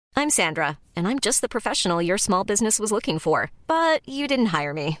I'm Sandra, and I'm just the professional your small business was looking for. But you didn't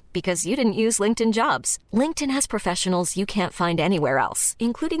hire me because you didn't use LinkedIn Jobs. LinkedIn has professionals you can't find anywhere else,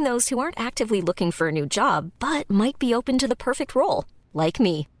 including those who aren't actively looking for a new job, but might be open to the perfect role, like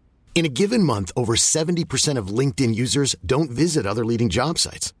me. In a given month, over 70% of LinkedIn users don't visit other leading job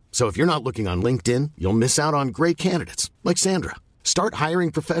sites. So if you're not looking on LinkedIn, you'll miss out on great candidates like Sandra. Start hiring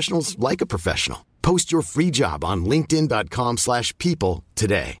professionals like a professional. Post your free job on linkedin.com/people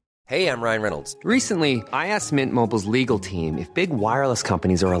today. Hey, I'm Ryan Reynolds. Recently, I asked Mint Mobile's legal team if big wireless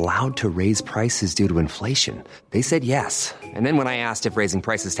companies are allowed to raise prices due to inflation. They said yes. And then when I asked if raising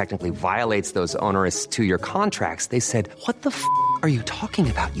prices technically violates those onerous 2-year contracts, they said, "What the f*** are you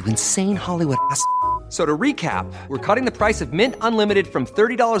talking about, you insane Hollywood ass?" So to recap, we're cutting the price of Mint Unlimited from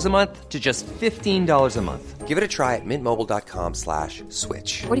 $30 a month to just $15 a month. Give it a try at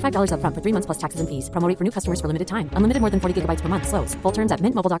mintmobile.com/switch. $45 up front for 3 months plus taxes and fees. Promo rate for new customers for limited time. Unlimited more than 40 gigabytes per month. Slows full terms at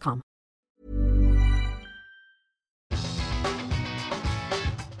mintmobile.com.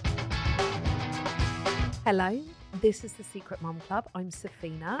 Hello, this is the Secret Mum Club. I'm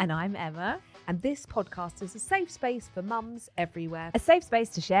Safina. And I'm Emma. And this podcast is a safe space for mums everywhere. A safe space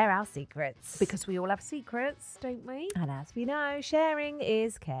to share our secrets. Because we all have secrets, don't we? And as we know, sharing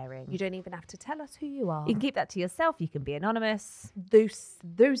is caring. You don't even have to tell us who you are. You can keep that to yourself. You can be anonymous. Those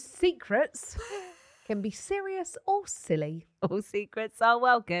secrets can be serious or silly. All secrets are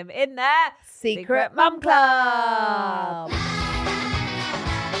welcome in the Secret Mum Club.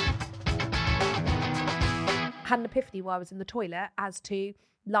 Had an epiphany while I was in the toilet as to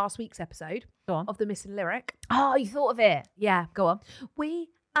last week's episode of The Missing Lyric. Oh, you thought of it? Yeah. Go on. We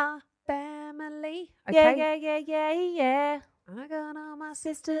are family. Okay. Yeah. I got all my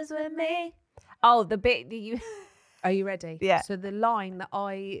Sisters with me. Oh, the bit that you... Are you ready? Yeah. So the line that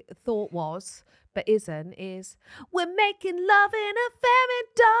I thought was, but isn't, is, "We're making love in a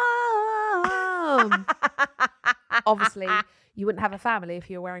femidom." Obviously, you wouldn't have a family if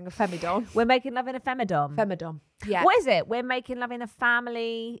you were wearing a femidom. We're making love in a femidom. Femidom. Yeah. What is it? We're making love in a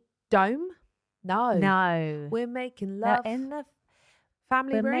family... Dome? No. No. We're making love in the...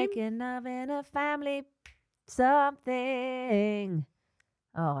 family We're room? making love in a family something.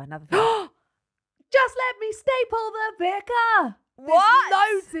 Oh, another thing. Just let me staple the vicar. What?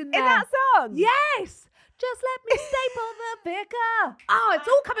 There's loads in there. In that song? Yes. Just let me staple the vicar. Oh, it's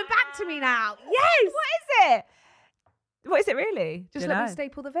all coming back to me now. Yes. What is it? What is it really? Just let me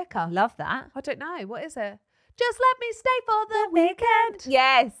staple the vicar. Love that. I don't know. What is it? Just let me staple the weekend.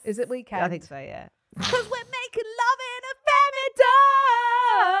 Yes. Is it weekend? I think so, yeah. Because we're making love in a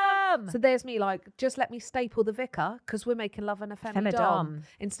femidom. So there's me like, just let me staple the vicar because we're making love in a femidom.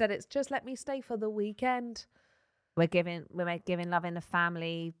 Instead, it's just let me stay for the weekend. We're giving love in the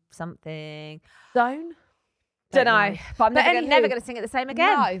family something. Zone? Don't know. But I'm never going to sing it the same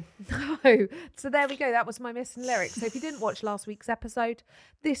again. No. So there we go. That was my missing lyric. So if you didn't watch last week's episode,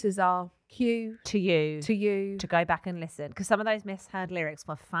 this is our cue to you to go back and listen, because some of those misheard lyrics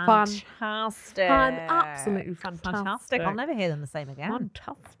were fantastic. Absolutely fantastic. I'll never hear them the same again.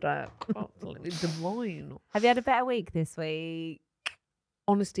 Fantastic. Absolutely divine. Have you had a better week this week?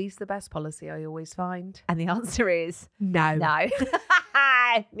 Honesty's the best policy, I always find. And the answer is no.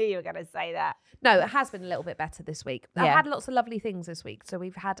 I knew you were going to say that. No, it has been a little bit better this week. Yeah. I've had lots of lovely things this week. So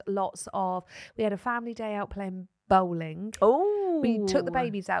we had a family day out playing bowling. Oh. We took the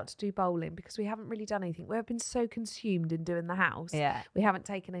babies out to do bowling because we haven't really done anything. We've been so consumed in doing the house. Yeah. We haven't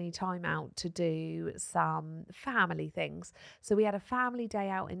taken any time out to do some family things. So we had a family day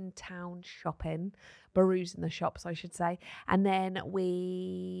out in town shopping, perusing the shops, I should say. And then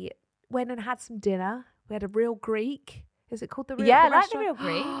we went and had some dinner. We had a real Greek. Is it called the Real Yeah, the I like the restaurant?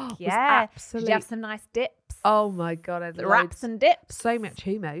 Real Greek. Yeah. Did you have some nice dips? Oh my God. I had Wraps and dips. so much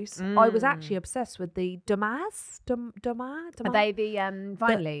hummus. I was actually obsessed with the domas. Are they the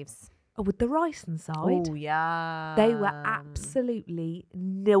vine leaves? Oh, with the rice inside. Oh, yeah. They were absolutely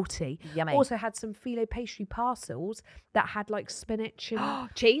nilty. Yummy. Also had some filet pastry parcels that had like spinach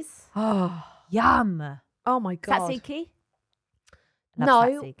and... cheese? Oh, Yum. oh my God. Tzatziki? No.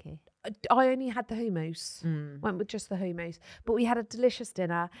 Tzatziki. I only had the hummus. Went with just the hummus. But we had a delicious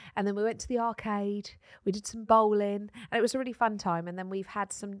dinner, and then we went to the arcade. We did some bowling, and it was a really fun time. And then we've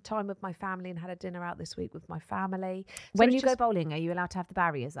had some time with my family and had a dinner out this week with my family. So when you go bowling, are you allowed to have the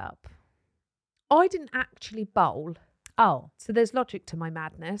barriers up? I didn't actually bowl. Oh. So there's logic to my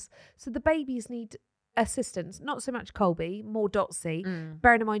madness. So the babies need assistance. Not so much Colby, more Dotsy.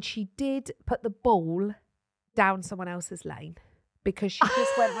 Bearing in mind, she did put the ball down someone else's lane. Because she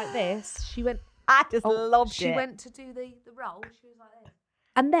just went like this. She went... I just loved it. She went to do the roll. She was like this.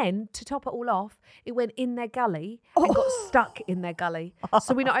 And then, to top it all off, it went in their gully and got stuck in their gully.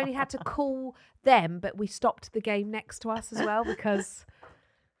 So we not only had to call them, but we stopped the game next to us as well because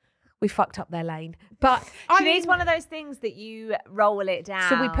we fucked up their lane. But it's one of those things that you roll it down.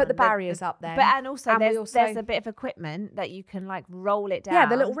 So we put the barriers up there. But and also there's a bit of equipment that you can like roll it down. Yeah,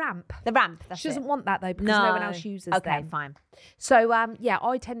 the little ramp. The ramp. She doesn't want that though because no one else uses them. Okay, fine. So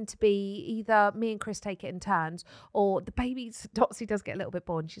I tend to be either me and Chris take it in turns, or the baby's Dotsy does get a little bit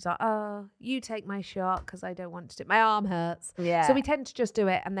bored. And she's like, "Oh, you take my shot because I don't want to do it. My arm hurts." Yeah. So we tend to just do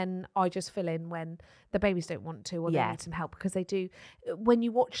it, and then I just fill in when the babies don't want to or they need some help, because they do. When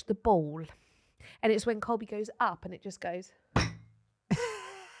you watch the ball, and it's when Colby goes up and it just goes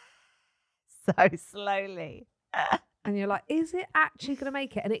so slowly. And you're like, is it actually going to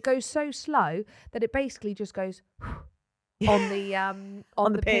make it? And it goes so slow that it basically just goes on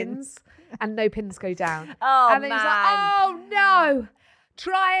the pins, and no pins go down. Oh, and then man. he's like, oh no,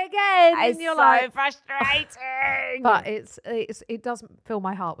 try again. It's and you're so like, frustrating. but it doesn't fill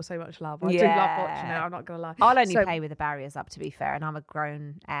my heart with so much love. I do love watching it. I'm not gonna lie. I'll only play with the barriers up, to be fair, and I'm a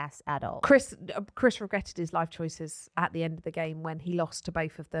grown ass adult. Chris regretted his life choices at the end of the game when he lost to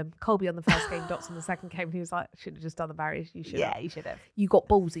both of them. Colby on the first game, Dots on the second game. And he was like, should have just done the barriers. You should. Yeah, you should have. You got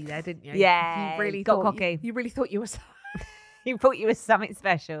ballsy there, didn't you? Yeah, you really got thought cocky. You really thought you were. You thought you were something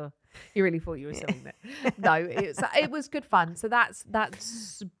special. You really thought you were something there. No, it was good fun. So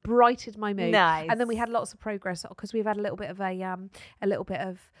that's brightened my mood. Nice. And then we had lots of progress because we've had a little bit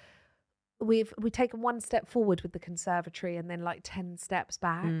of we've taken one step forward with the conservatory and then like 10 steps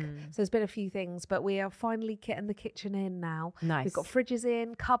back. So there's been a few things, but we are finally getting the kitchen in now. Nice. We've got fridges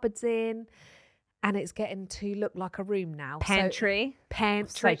in, cupboards in, and it's getting to look like a room now. Pantry. I'm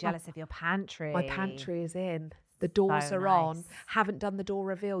so jealous of your pantry. My pantry is in. The doors So are nice. on. Haven't done the door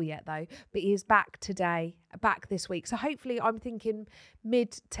reveal yet though, but he is back today, back this week. So hopefully I'm thinking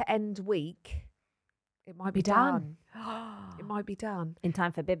mid to end week, it might be done. It might be done. In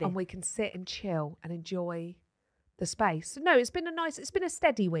time for Bibi. And we can sit and chill and enjoy the space. So no, it's been a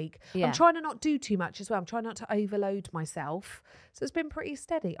steady week. Yeah. I'm trying to not do too much as well. I'm trying not to overload myself. So it's been pretty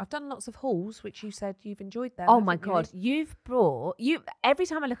steady. I've done lots of hauls, which you said you've enjoyed them. Oh my haven't you? God. Every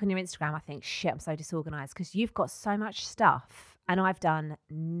time I look on your Instagram, I think, shit, I'm so disorganized because you've got so much stuff and I've done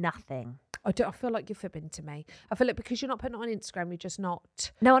nothing. I feel like you're fibbing to me. I feel like because you're not putting it on Instagram, you're just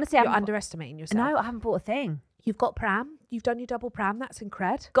not. No, honestly, You're underestimating yourself. No, I haven't bought a thing. You've got pram. You've done your double pram. That's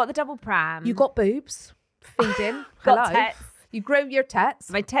incred. Got the double pram. You got boobs. Feeding. Got Hello. tets. You grow your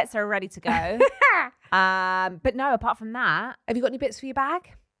tets. My tets are ready to go. But no, apart from that, Have you got any bits for your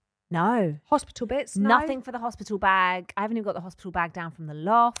bag? no. Hospital bits? No? Nothing for the hospital bag. I haven't even got the hospital bag down from the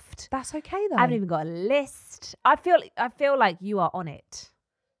loft. That's okay though. I haven't even got a list. I feel like you are on it.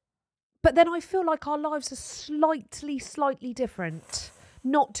 But then I feel like our lives are slightly different.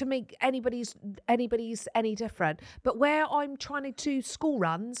 Not to make anybody's any different, but where I'm trying to do school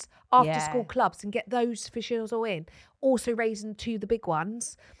runs, after school clubs, and get those officials all in, also raising to the big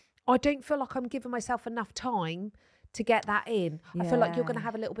ones, I don't feel like I'm giving myself enough time to get that in. I feel like you're going to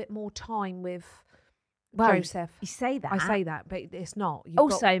have a little bit more time with Joseph. You say that. I say that, but it's not. You've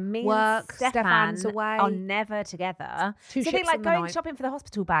Also, got me work, and Stefan's Stefan away. are never together. Two So I think ships like in the going night. shopping for the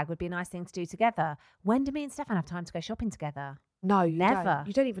hospital bag would be a nice thing to do together. When do me and Stefan have time to go shopping together? No, you Never. Don't.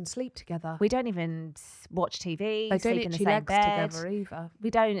 You don't even sleep together. We don't even watch TV. They don't sleep in the itchy same legs bed. together either. We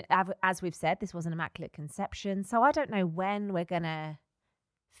don't have, as we've said, this was an immaculate conception. So I don't know when we're gonna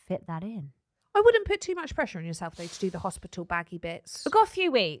fit that in. I wouldn't put too much pressure on yourself though to do the hospital baggy bits. We've got a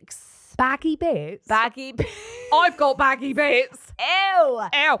few weeks. Baggy bits? Baggy. I've got baggy bits. Ew.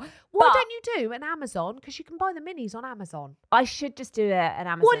 Ew. Why But- don't you do an Amazon? Because you can buy the minis on Amazon. I should just do an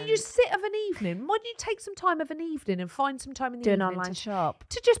Amazon. Why don't you sit of an evening? Why don't you take some time of an evening and find some time in the do an evening online shop?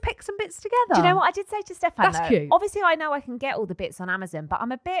 to just pick some bits together? Do you know what I did say to Stefan? That's though? cute. Obviously, I know I can get all the bits on Amazon, but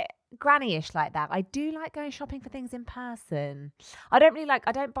I'm a bit granny-ish like that. I do like going shopping for things in person. I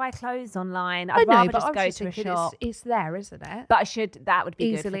don't buy clothes online. I'd I know, rather but just I was go just to a thinking shop. it's there, isn't it? But that would be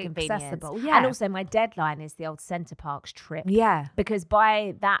Easily good for convenience. accessible, yeah. And also, my deadline is the old Centre Parks trip. Yeah. Because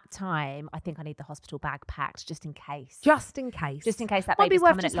by that time, I think I need the hospital bag packed just in case. Just in case. Just in case that Might be baby's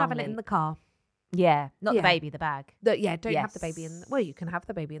worth coming just at having it Longley. in the car. Yeah, not Yeah. the baby, the bag. Don't have the baby in. Yes. Well, you can have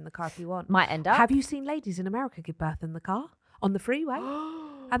the baby in the car if you want. Might end up. Have you seen ladies in America give birth in the car on the freeway?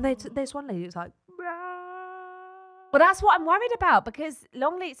 And there's one lady who's like, Well, that's what I'm worried about because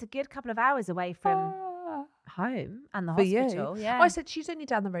Longley, it's a good couple of hours away from home and the for hospital. you. Yeah. I said she's only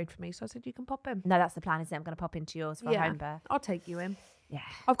down the road for me, so I said you can pop in. No, that's the plan, isn't it? I'm going to pop into yours for a home birth. I'll take you in. Yeah.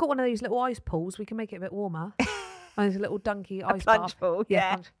 I've got one of those little ice pools. We can make it a bit warmer. And there's a little donkey ice plunge bath. pool,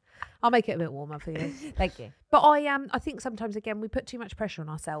 yeah. plunge. I'll make it a bit warmer for you. Thank you. But I think sometimes, again, we put too much pressure on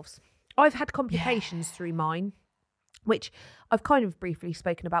ourselves. I've had complications through mine, which I've kind of briefly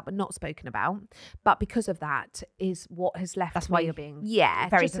spoken about, but not spoken about. But because of that is what has left That's me. why you're being just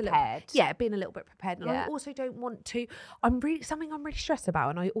very a little- prepared. being a little bit prepared. And Yeah. I also don't want to, something I'm really stressed about,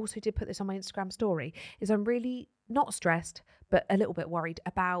 and I also did put this on my Instagram story, is I'm really not stressed, but a little bit worried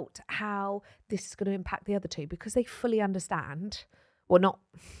about how this is going to impact the other two, because they fully understand,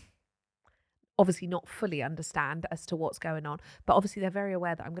 obviously not fully understand as to what's going on, but obviously they're very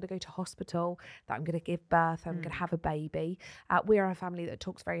aware that I'm going to go to hospital, that I'm going to give birth, I'm going to have a baby. We are a family that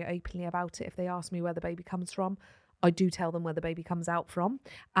talks very openly about it. If they ask me where the baby comes from, I do tell them where the baby comes out from.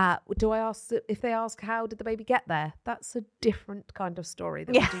 If they ask how did the baby get there, that's a different kind of story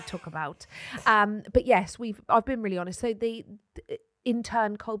that we do talk about. But yes, I've been really honest. So in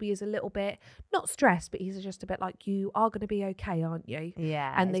turn, Colby is a little bit not stressed, but he's just a bit like, you are going to be okay, aren't you?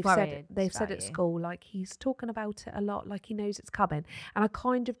 Yeah. And he's they've said at school, like, he's talking about it a lot, like he knows it's coming. And I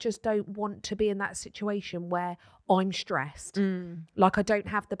kind of just don't want to be in that situation where I'm stressed. Like, I don't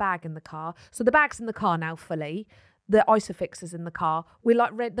have the bag in the car. So the bag's in the car now fully. The Isofix is in the car. We're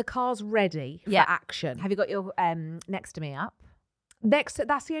like, the car's ready for action. Have you got your next to me up? That's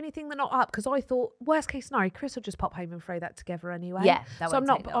the only thing they're not up, because I thought worst case scenario, Chris will just pop home and throw that together anyway. Yeah, so I'm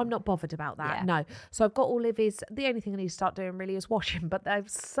not bothered about that. Yeah. No. So I've got all of his. The only thing I need to start doing really is washing. But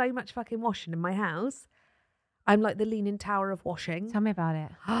there's so much fucking washing in my house. I'm like the Leaning Tower of washing. Tell me about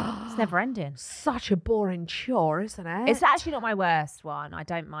it. It's never ending. Such a boring chore, isn't it? It's actually not my worst one. I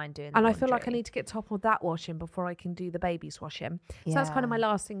don't mind doing. And I feel like I need to get top of that washing before I can do the baby's washing. So that's kind of my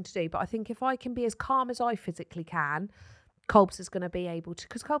last thing to do. But I think if I can be as calm as I physically can, Colbs is going to be able to,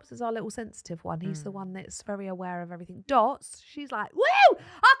 because Colbs is our little sensitive one. He's the one that's very aware of everything. Dots, she's like, woo,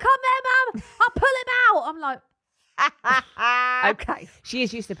 I'll come there, Mum. I'll pull him out. I'm like, okay. She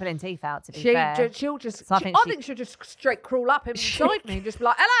is used to pulling teeth out, to be fair. She'll just, So I think she'll just straight crawl up inside me and just be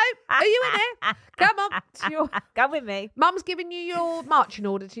like, hello, are you in here? Come on. Go with me. Mum's giving you your marching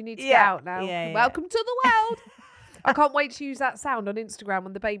orders. You need to get out now. Welcome to the world. I can't wait to use that sound on Instagram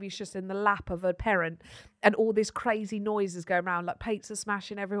when the baby's just in the lap of a parent and all this crazy noise is going around, like plates are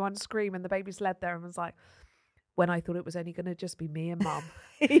smashing, everyone's screaming, the baby's led there and was like, when I thought it was only going to just be me and Mum.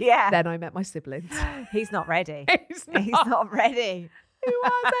 Yeah. Then I met my siblings. He's not ready. He's not ready. He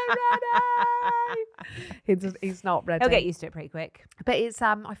wasn't ready. He's not ready. He'll get used to it pretty quick. But it's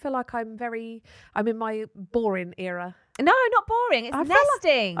I feel like I'm in my boring era. No, not boring. It's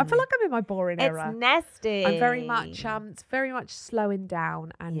nesting. I feel like I'm in my boring era. It's nesting. I'm very much it's very much slowing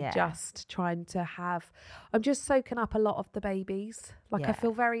down and just trying to I'm just soaking up a lot of the babies. Like I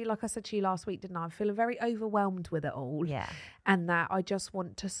feel very, like I said to you last week, didn't I? I feel very overwhelmed with it all. Yeah. And that I just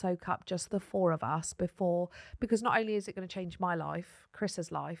want to soak up just the four of us because not only is it going to change my life,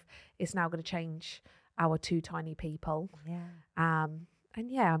 Chris's life, it's now going to change our two tiny people. Yeah. And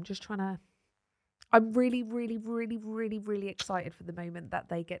yeah, I'm really, really, really, really, really excited for the moment that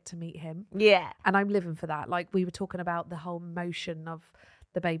they get to meet him. Yeah. And I'm living for that. Like, we were talking about the whole motion of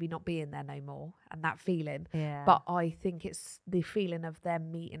the baby not being there no more and that feeling. Yeah. But I think it's the feeling of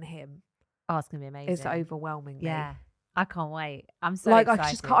them meeting him. Oh, it's going to be amazing. It's overwhelming me. Yeah. I can't wait. I'm so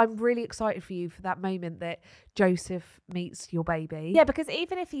excited. I'm really excited for you for that moment that Joseph meets your baby. Yeah, because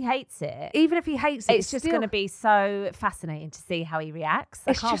even if he hates it, it's just going to be so fascinating to see how he reacts.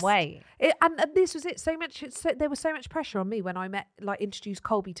 I can't wait. And this was it. There was so much pressure on me when I introduced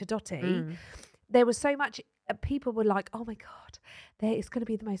Colby to Dottie. There was so much. People were like, "Oh my God, it's going to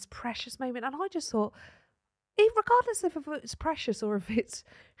be the most precious moment," and I just thought, regardless of if it's precious or if it's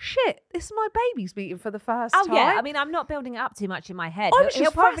shit, this is my baby's meeting for the first time. Oh yeah, I mean, I'm not building it up too much in my head.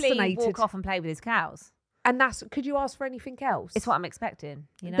 He'll probably walk off and play with his cows. And could you ask for anything else? It's what I'm expecting,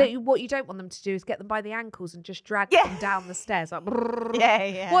 you know. But what you don't want them to do is get them by the ankles and just drag them down the stairs. Like,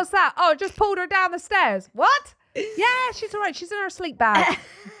 yeah. What's that? Oh, just pulled her down the stairs. What? Yeah, she's all right. She's in her sleep bag.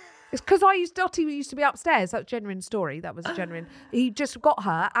 It's because Dottie used to be upstairs. That's a genuine story. That was a genuine. He just got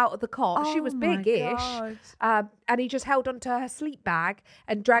her out of the cot. She was big-ish. And he just held onto her sleep bag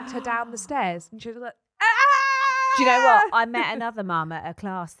and dragged her down the stairs. And she was like, Do you know what? I met another mum at a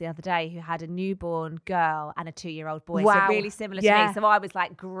class the other day who had a newborn girl and a 2-year-old boy. Wow. So really similar to me. So I was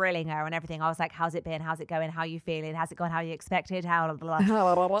like grilling her and everything. I was like, how's it been? How's it going? How are you feeling? Has it gone how you expected? How blah,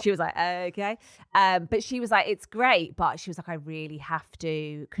 blah, blah. She was like, okay. But she was like, it's great. But she was like, I really have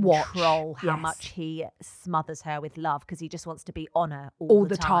to control how much he smothers her with love because he just wants to be on her all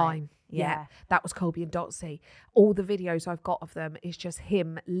the time. Yeah, that was Colby and Dotsy. All the videos I've got of them is just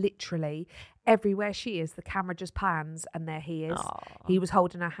him literally everywhere she is. The camera just pans and there he is. Aww. He was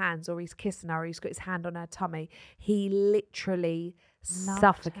holding her hands or he's kissing her or he's got his hand on her tummy. He literally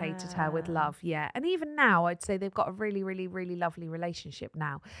suffocated her with love. Yeah. And even now I'd say they've got a really, really, really lovely relationship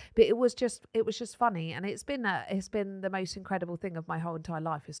now. But it was just funny, and it's been the most incredible thing of my whole entire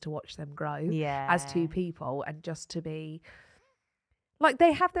life is to watch them grow as two people, and just to be like,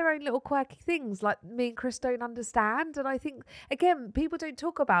 they have their own little quirky things like me and Chris don't understand. And I think, again, people don't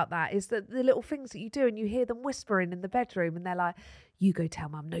talk about that, is that the little things that you do, and you hear them whispering in the bedroom, and they're like, you go tell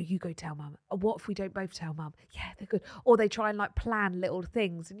mum. No, you go tell mum. What if we don't both tell mum? Yeah, they're good. Or they try and like plan little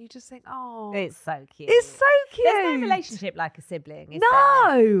things, and you just think, oh, it's so cute. It's so cute. There's no relationship like a sibling. Is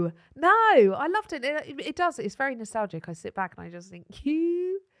no, I loved it. It does. It's very nostalgic. I sit back and I just think,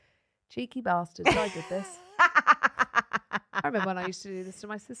 you cheeky bastards. I did this. I remember when I used to do this to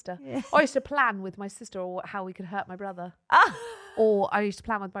my sister. Yeah. I used to plan with my sister or how we could hurt my brother. Or I used to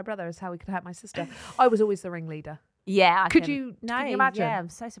plan with my brother as how we could hurt my sister. I was always the ringleader. Yeah. Can you imagine? Yeah, I'm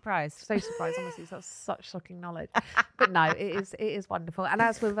so surprised. So surprised, honestly. That's such shocking knowledge. But no, it is wonderful. And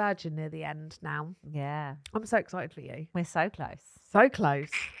as we're Virgin near the end now. Yeah. I'm so excited for you. We're so close. So close.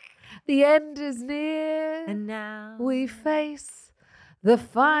 The end is near. And now we face the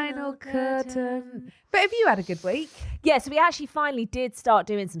final curtain. But have you had a good week? Yeah, so we actually finally did start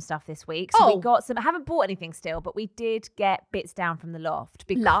doing some stuff this week. So we got some, I haven't bought anything still, but we did get bits down from the loft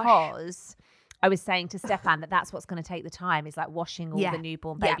because I was saying to Stefan that that's what's going to take the time, is like washing all the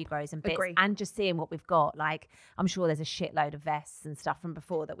newborn baby grows and bits and just seeing what we've got. Like, I'm sure there's a shitload of vests and stuff from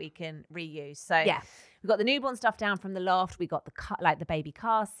before that we can reuse. So we've got the newborn stuff down from the loft. We got the baby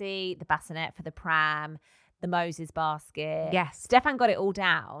car seat, the bassinet for the pram, the Moses basket. Yes. Stefan got it all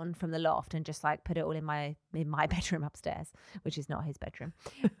down from the loft and just like put it all in my bedroom upstairs, which is not his bedroom.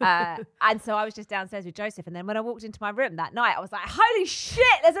 And so I was just downstairs with Joseph. And then when I walked into my room that night, I was like, holy shit,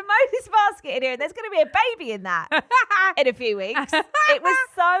 there's a Moses basket in here and there's going to be a baby in that in a few weeks. It was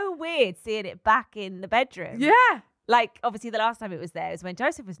so weird seeing it back in the bedroom. Yeah. Like, obviously the last time it was there was when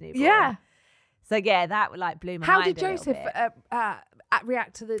Joseph was newborn. Yeah. So yeah, that like blew my mind. How did Joseph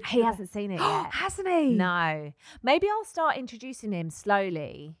react to the? He hasn't seen it yet, hasn't he? No. Maybe I'll start introducing him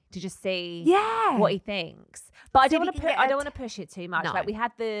slowly to just see what he thinks. But I don't want to push it too much. No. Like, we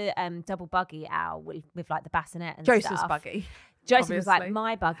had the double buggy out with like the bassinet and Joseph's stuff. buggy. Joseph was like,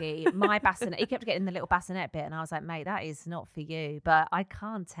 my buggy, my bassinet. He kept getting the little bassinet bit, and I was like, mate, that is not for you. But I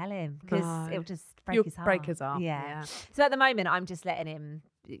can't tell him because it'll just break his heart. Yeah. So at the moment, I'm just letting him,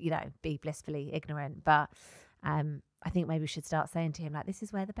 be blissfully ignorant. But I think maybe we should start saying to him, like, this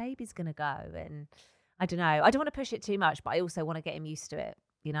is where the baby's going to go. And I don't know. I don't want to push it too much, but I also want to get him used to it,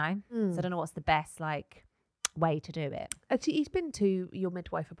 So I don't know what's the best, way to do it. He's been to your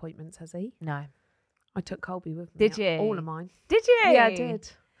midwife appointments, has he? No. I took Colby with me. Did you? All of mine. Did you? Yeah, I did.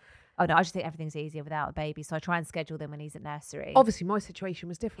 Oh, no, I just think everything's easier without a baby. So I try and schedule them when he's at nursery. Obviously, my situation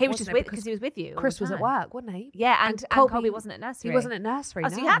was different. He was just because he was with you. Chris was at work, wasn't he? Yeah, and Colby wasn't at nursery. He wasn't at nursery.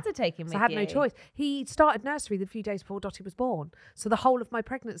 So you had to take him with you. I had no choice. He started nursery the few days before Dottie was born. So the whole of my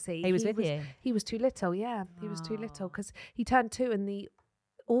pregnancy, he was with you. He was too little, yeah. He was too little because he turned 2 in the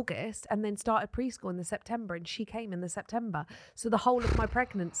August and then started preschool in the September, and she came in the September. So the whole of my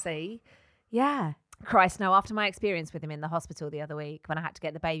pregnancy, Christ, no, after my experience with him in the hospital the other week when I had to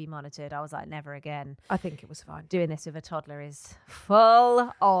get the baby monitored, I was like, never again. I think it was fine. Doing this with a toddler is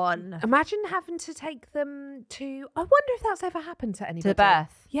full on. Imagine having to take them to, I wonder if that's ever happened to anybody. To the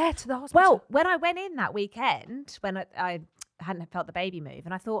birth? Yeah, to the hospital. Well, when I went in that weekend, when I hadn't felt the baby move,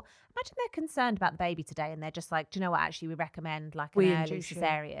 and I thought, imagine they're concerned about the baby today and they're just like, do you know what, actually we recommend like an early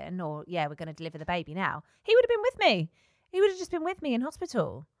cesarean, or we're going to deliver the baby now. He would have been with me. He would have just been with me in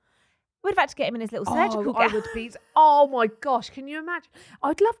hospital. We'd have had to get him in his little surgical gown. I would be. Oh my gosh, can you imagine?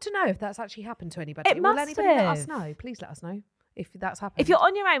 I'd love to know if that's actually happened to anybody. Will anybody let us know? Please let us know if that's happened. If you're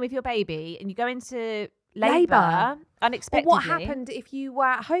on your own with your baby and you go into labour unexpectedly. Or what happened if you were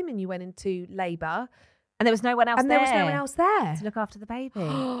at home and you went into labour and there was no one else there was no one else there to look after the baby?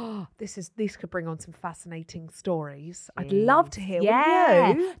 This could bring on some fascinating stories. I'd love to hear.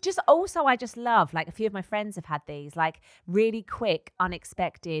 Yeah. You? I just love, like, a few of my friends have had these like really quick,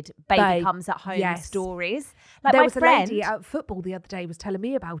 unexpected baby comes at home stories. Like, there was a lady at football the other day was telling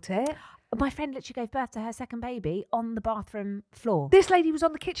me about it. My friend literally gave birth to her second baby on the bathroom floor. This lady was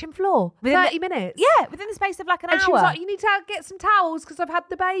on the kitchen floor within 30 minutes. Yeah, within the space of like an hour. And she was like, you need to get some towels because I've had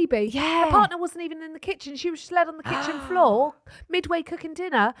the baby. Yeah. Her partner wasn't even in the kitchen. She was just led on the kitchen floor, midway cooking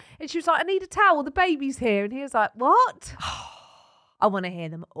dinner. And she was like, I need a towel. The baby's here. And he was like, what? I want to hear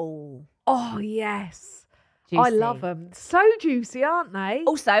them all. Oh, yes. Juicy. I love them. So juicy, aren't they?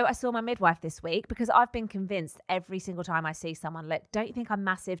 Also, I saw my midwife this week because I've been convinced every single time I see someone, like, don't you think I'm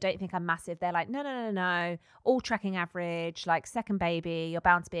massive? Don't you think I'm massive? They're like, no. All tracking average, like second baby, you're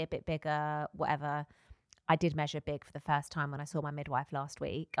bound to be a bit bigger, whatever. I did measure big for the first time when I saw my midwife last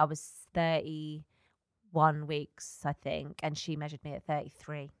week. I was 31 weeks, I think, and she measured me at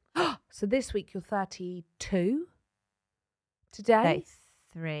 33. So this week you're 32 today?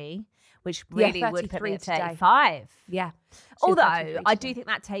 33, which really would put me at today. 35. Yeah. So Although I today. do think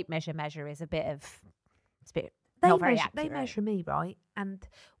that tape measure is a bit They not very measure, accurate. They measure me, right? And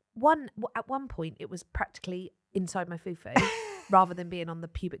at one point it was practically inside my fufu rather than being on the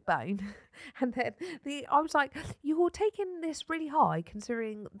pubic bone. And then I was like, you're taking this really high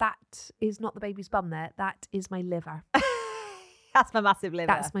considering that is not the baby's bum there. That is my liver. That's my massive liver.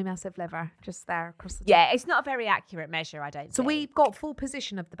 That's my massive liver just there across the top. Yeah, it's not a very accurate measure, I don't So think. we've got full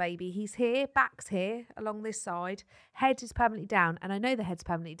position of the baby. He's here, back's here, along this side. Head is permanently down. And I know the head's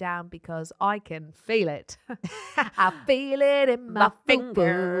permanently down because I can feel it. I feel it in my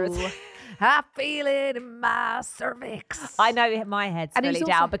fingers. fingers. I feel it in my cervix. I know my head's And he's fully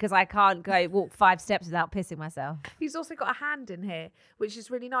down also- because I can't walk 5 steps without pissing myself. He's also got a hand in here, which is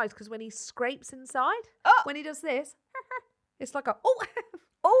really nice because when he scrapes inside, when he does this, it's like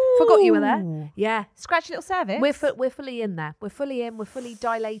Oh, forgot you were there. Yeah. Scratch little cervix. We're fully in there. We're fully in. We're fully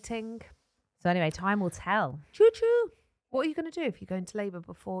dilating. So anyway, time will tell. Choo choo. What are you going to do if you go into labour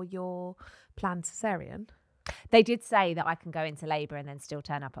before your planned cesarean? They did say that I can go into labour and then still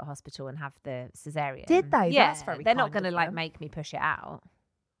turn up at hospital and have the cesarean. Did they? Yeah, That's very they're not kind going to of like them. make me push it out.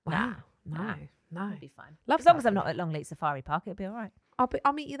 Wow. Nah. No. It'll be fine. Love As long that as I'm for not at Longleat Safari Park, it'll be all right.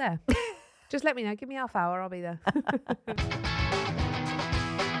 I'll meet you there. Just let me know. Give me half hour. I'll be there.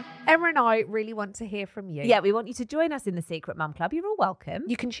 Emma and I really want to hear from you. Yeah, we want you to join us in the Secret Mum Club. You're all welcome.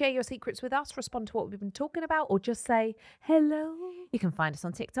 You can share your secrets with us, respond to what we've been talking about, or just say hello. You can find us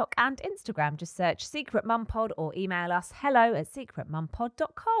on TikTok and Instagram. Just search Secret Mum Pod or email us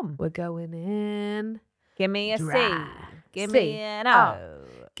hello@secretmumpod.com. We're going in. Give me a C. Dry. Give C. me an O.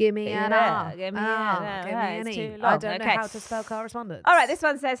 Give me an R. Give me an Oh, O. give me an It's E. too I long. don't know Okay. how to spell correspondence. All right, this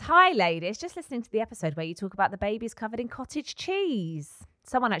one says, hi, ladies. Just listening to the episode where you talk about the babies covered in cottage cheese.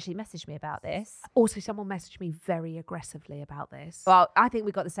 Someone actually messaged me about this. Also, someone messaged me very aggressively about this. Well, I think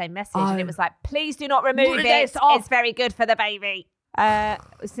we got the same message, and it Oh. was like, please do not remove Remove it. this off. It's very good for the baby.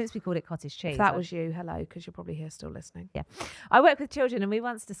 Since we called it cottage cheese. If that was you, hello, because you're probably here still listening. Yeah. I work with children and we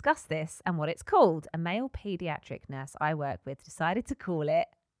once discussed this and what it's called. A male paediatric nurse I work with decided to call it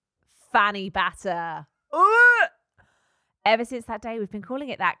fanny batter. Ever since that day, we've been calling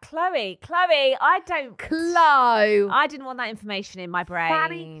it that. Chloe, I didn't want that information in my brain.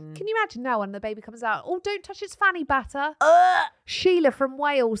 Fanny. Can you imagine now when the baby comes out? Oh, don't touch its fanny batter. Sheila from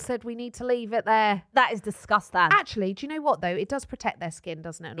Wales said we need to leave it there. That is disgusting. Actually, do you know what though? It does protect their skin,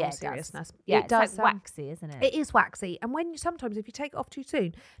 doesn't it? In Yeah, all it does. seriousness, Yeah, it does. it's like waxy, isn't it? It is waxy, and when sometimes if you take it off too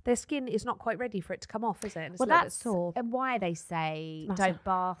soon, their skin is not quite ready for it to come off, is it? And it's Well, a little bit that's sore. why they say It's don't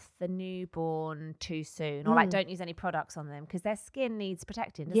bath the newborn too soon, or like don't use any products on them because their skin needs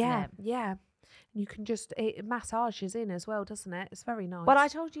protecting, doesn't Yeah, it? yeah. You can just it massages in as well, doesn't it? It's very nice. Well, I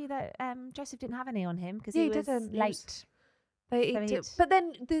told you that Joseph didn't have any on him because Yeah, he he was didn't. He late. was- They So eat he'd it. But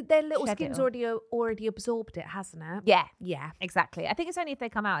then their little shed it skin's all. already absorbed it, hasn't it? Yeah, Yeah. exactly. I think it's only if they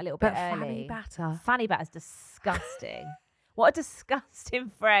come out a little But bit early. fanny batter. Fanny batter's disgusting. What a disgusting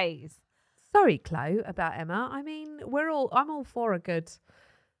phrase. Sorry, Chloe, about Emma. I mean, I'm all for a good.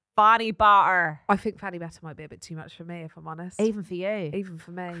 Fanny batter. I think fanny batter might be a bit too much for me, if I'm honest. Even for you. Even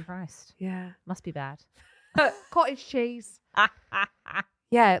for me. Christ. Yeah. Must be bad. Cottage cheese.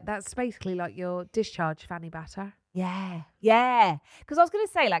 Yeah, that's basically like your discharge fanny batter. Yeah. Yeah. Because I was going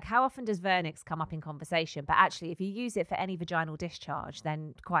to say, like, how often does vernix come up in conversation? But actually, if you use it for any vaginal discharge,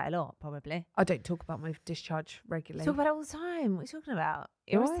 then quite a lot, probably. I don't talk about my discharge regularly. Talk about it all the time. What are you talking about?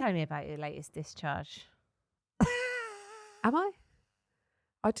 You're always What? telling me about your latest discharge. Am I?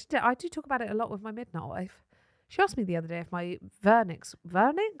 I do talk about it a lot with my midwife. She asked me the other day if my vernix?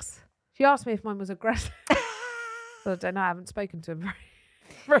 She asked me if mine was aggressive. So I don't know. I haven't spoken to him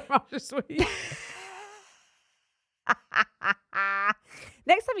very much this week.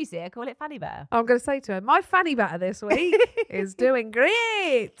 Next time you see her, call it fanny batter. I'm going to say to her, my fanny batter this week is doing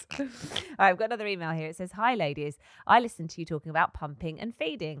great. All right, I've got another email here. It says, hi, ladies. I listened to you talking about pumping and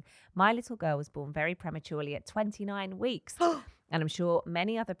feeding. My little girl was born very prematurely at 29 weeks. And I'm sure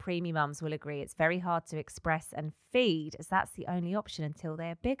many other preemie mums will agree it's very hard to express and feed as that's the only option until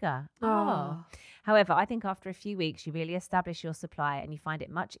they're bigger. Oh. However, I think after a few weeks, you really establish your supply and you find it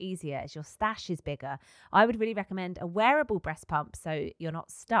much easier as your stash is bigger. I would really recommend a wearable breast pump so you're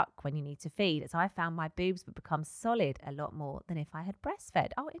not stuck when you need to feed, as I found my boobs would become solid a lot more than if I had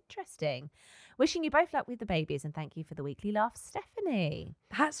breastfed. Oh, interesting. Wishing you both luck with the babies and thank you for the weekly laugh, Stephanie.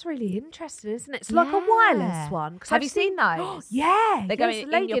 That's really interesting, isn't it? It's like a wireless one. Have you seen those? Yeah. They go There's a in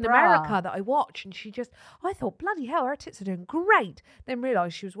lady your in bra. America that I watch, and I thought, bloody hell, her tits are doing great. Then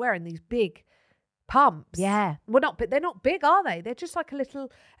realised she was wearing these big pumps. Yeah. Well, they're not big, are they? They're just like a little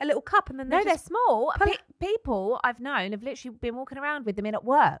cup, and then They're small. pull- People I've known have literally been walking around with them in at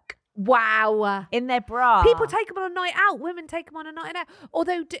work. Wow. In their bra. People take them on a night out. Women take them on a night out.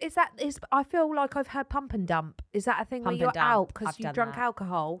 Although, I feel like I've heard pump and dump. Is that a thing Pump where you're and dump. out because I've you've done drunk that.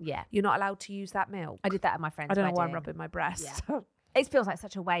 alcohol? Yeah. You're not allowed to use that milk. I did that at my friend's I don't know why I'm wedding. rubbing my breast. Yeah. It feels like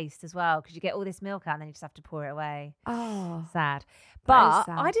such a waste as well because you get all this milk out and then you just have to pour it away. Oh. Sad. That But is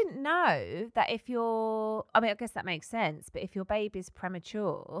sad. I didn't know that I guess that makes sense, but if your baby's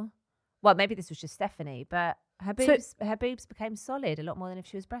premature, well, maybe this was just Stephanie, but her boobs became solid a lot more than if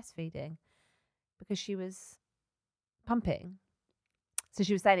she was breastfeeding because she was pumping. So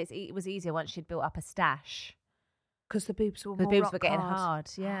she was saying it was easier once she'd built up a stash. Because the boobs were The more boobs rock were getting hard,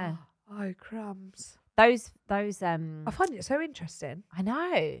 yeah. Oh, crumbs. Those I find it so interesting. I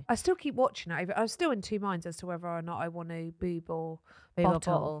know. I still keep watching it. I'm still in two minds as to whether or not I want a boob or Boob or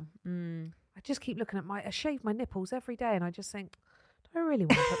bottle. bottle. Mm. I just keep looking at I shave my nipples every day, and I just think, do I really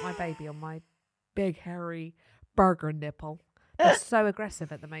want to put my baby on my big hairy burger nipple? That's so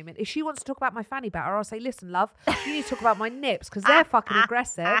aggressive at the moment. If she wants to talk about my fanny batter, I'll say, listen, love, you need to talk about my nips because they're fucking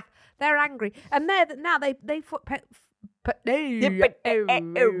aggressive. They're angry, and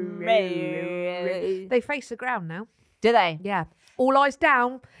they face the ground now. Do they? Yeah. All eyes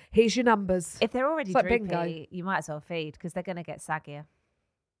down. Here's your numbers. If they're already It's like droopy, bingo. you might as well feed because they're going to get saggier.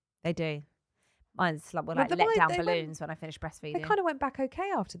 They do. Mine's like, Well, let down they balloons when I finish breastfeeding. They kind of went back okay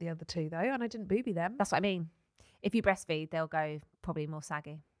after the other two, though, and I didn't booby them. That's what I mean. If you breastfeed, they'll go probably more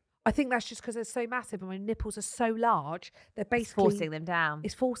saggy. I think that's just because they're so massive and my nipples are so large. They're basically Forcing them down.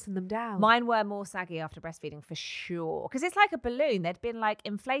 It's forcing them down. Mine were more saggy after breastfeeding for sure. Because it's like a balloon. They'd been like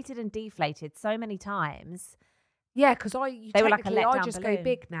inflated and deflated so many times. Yeah, because They were like a I let-down just balloon. go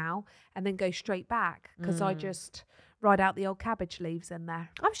big now and then go straight back because I just ride out the old cabbage leaves in there.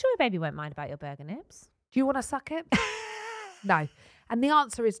 I'm sure your baby won't mind about your burger nips. Do you want to suck it? No. And the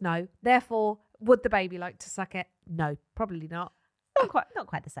answer is no. Therefore, would the baby like to suck it? No, probably not. Not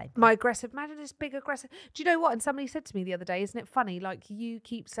quite the same. My aggressive, imagine this big aggressive. Do you know what? And somebody said to me the other day, isn't it funny? Like you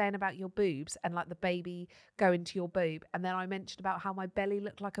keep saying about your boobs and like the baby going to your boob. And then I mentioned about how my belly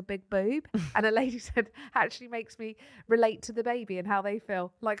looked like a big boob. And a lady said, actually makes me relate to the baby and how they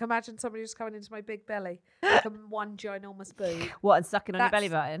feel. Like imagine somebody just coming into my big belly, like one ginormous boob. What, and sucking on your belly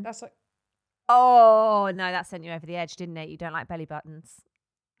button? That's like, Oh, no, that sent you over the edge, didn't it? You don't like belly buttons.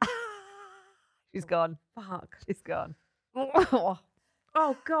 She's gone. fuck. She's gone.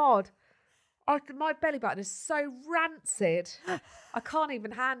 Oh God. My belly button is so rancid. I can't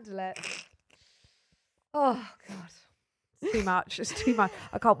even handle it. Oh God. It's too much. It's too much.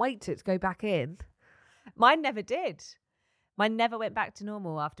 I can't wait to go back in. Mine never did. Mine never went back to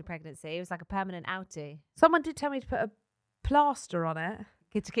normal after pregnancy. It was like a permanent outie. Someone did tell me to put a plaster on it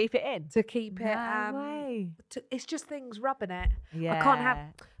To keep it in. to keep it. No way. It's just things rubbing it. Yeah. I can't have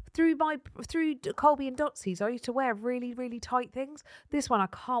through Colby and Dotsy's. I used to wear really, really tight things. This one I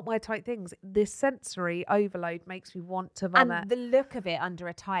can't wear tight things. This sensory overload makes me want to vomit. And the look of it under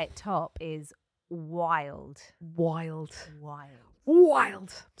a tight top is wild. Wild.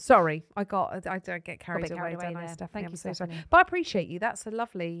 Wild. Sorry, I don't get carried bit carried away, away don't I, there. Stephanie? Thank I'm you, so sorry. Stephanie. But I appreciate you. That's a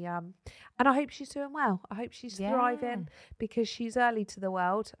lovely, and I hope she's doing well. I hope she's Yeah. thriving because she's early to the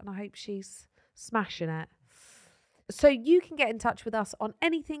world, and I hope she's smashing it. So you can get in touch with us on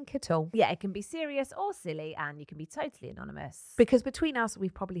anything at all. Yeah, it can be serious or silly, and you can be totally anonymous. Because between us,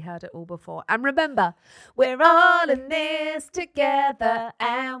 we've probably heard it all before. And remember, we're all in this together,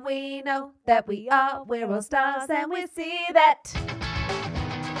 and we know that we're all stars, and we see that.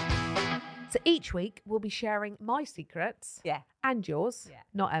 So each week, we'll be sharing my secrets Yeah. and yours, Yeah.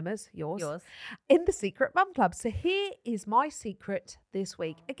 not Emma's, yours, Yours. in the Secret Mum Club. So here is my secret this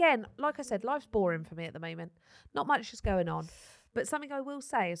week. Again, like I said, life's boring for me at the moment. Not much is going on. But something I will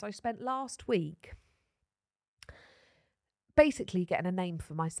say is I spent last week basically getting a name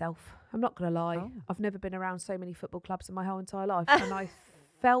for myself. I'm not going to lie. Oh. I've never been around so many football clubs in my whole entire life. And I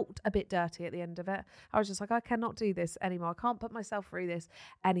felt a bit dirty at the end of it. I was just like, I cannot do this anymore. I can't put myself through this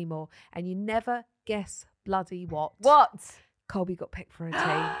anymore. And you never guess bloody what. What? Colby got picked for a team.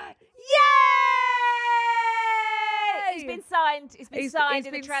 Yay! He's been signed. He's been signed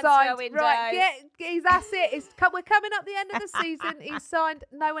in the transfer window. Right, that's it. We're coming up the end of the season. He's signed.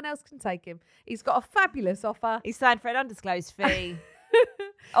 No one else can take him. He's got a fabulous offer. He's signed for an undisclosed fee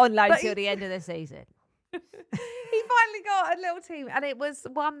on loan till the end of the season. He finally got a little team, and it was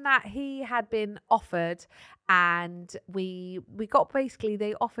one that he had been offered, and we got, basically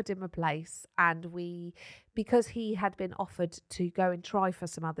they offered him a place, and because he had been offered to go and try for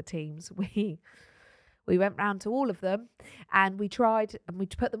some other teams, we went round to all of them, and we tried, and we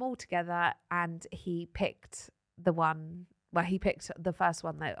put them all together, and he picked the one. Well, he picked the first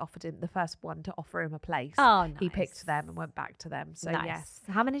one that offered him, the first one to offer him a place. Oh, nice. He picked them and went back to them. So nice. yes.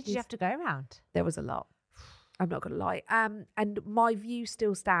 How many did you have to go around? There was a lot. I'm not going to lie. And my view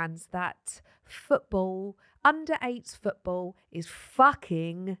still stands that football, under 8s football, is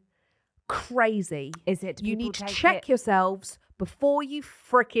fucking crazy. Is it? You need to check yourselves before you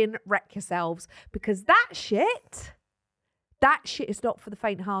freaking wreck yourselves, because that shit is not for the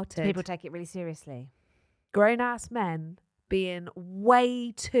faint-hearted. People take it really seriously. Grown-ass men being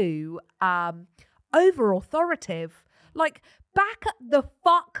way too over-authoritative. Like, back the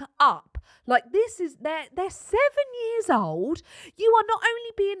fuck up. Like, this is, they're 7 years old. You are not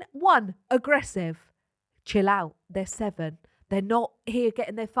only being, aggressive. Chill out. They're 7. They're not here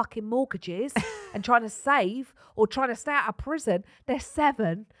getting their fucking mortgages and trying to save or trying to stay out of prison. They're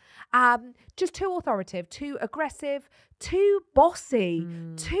 7. Just too authoritative, too aggressive, too bossy,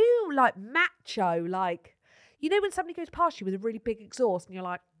 too, like, macho. Like, you know when somebody goes past you with a really big exhaust and you're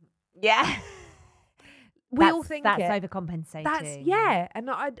like, yeah. We all think that's overcompensating. And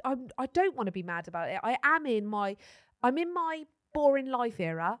I don't want to be mad about it. I'm in my boring life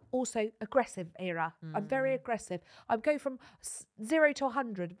era, also aggressive era. I'm very aggressive. I'm going from 0 to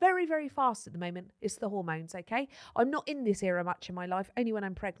 100 very, very fast at the moment. It's the hormones, okay? I'm not in this era much in my life, only when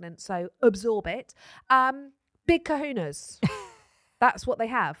I'm pregnant, so absorb it. Big kahunas. That's what they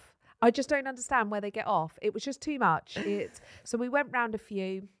have. I just don't understand where they get off. It was just too much. So we went round a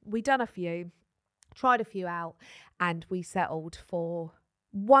few. We done a few. Tried a few out, and we settled for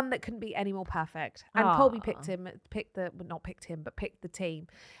one that couldn't be any more perfect. And Colby picked the team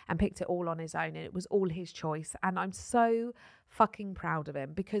and picked it all on his own, and it was all his choice. And I'm so fucking proud of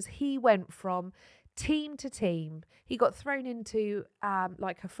him, because he went from team to team. He got thrown into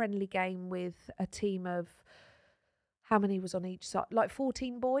like a friendly game with a team of, how many was on each side? Like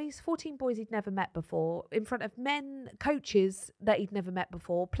 14 boys. 14 boys he'd never met before, in front of coaches that he'd never met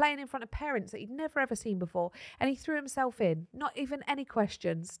before, playing in front of parents that he'd never ever seen before. And he threw himself in. Not even any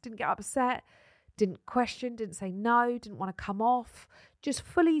questions. Didn't get upset. Didn't question. Didn't say no. Didn't want to come off. Just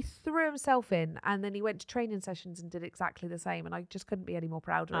fully threw himself in. And then he went to training sessions and did exactly the same. And I just couldn't be any more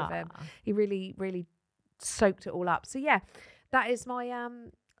prouder of him. He really, really soaked it all up. So yeah, that is my...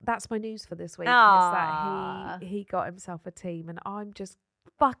 That's my news for this week. Is that he got himself a team, and I'm just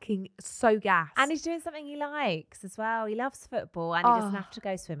fucking so gassed. And he's doing something he likes as well. He loves football, and he doesn't have to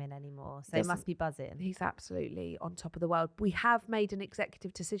go swimming anymore, so he must be buzzing. He's absolutely on top of the world. We have made an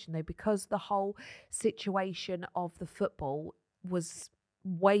executive decision though, because the whole situation of the football was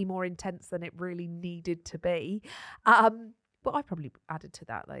way more intense than it really needed to be. But I probably added to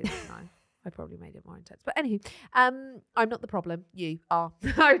that though, didn't I? I probably made it more intense. But anywho, I'm not the problem. You are.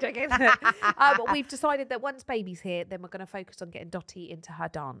 No, joking. But we've decided that once baby's here, then we're going to focus on getting Dottie into her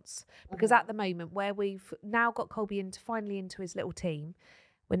dance. Because at the moment, where we've now got Colby finally into his little team,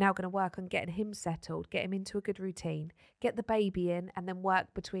 we're now going to work on getting him settled, get him into a good routine, get the baby in, and then work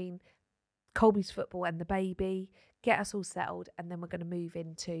between Colby's football and the baby, get us all settled, and then we're going to move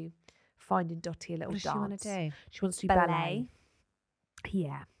into finding Dottie a little dance. What does she want to do? She wants to do ballet.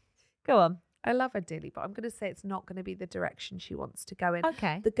 Yeah. Go on. I love her dearly, but I'm going to say it's not going to be the direction she wants to go in.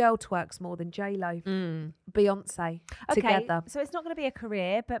 Okay. The girl twerks more than J-Lo, Beyonce together. So it's not going to be a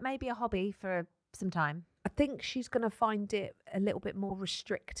career, but maybe a hobby for some time. I think she's going to find it a little bit more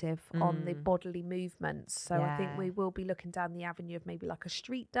restrictive on the bodily movements. So I think we will be looking down the avenue of maybe like a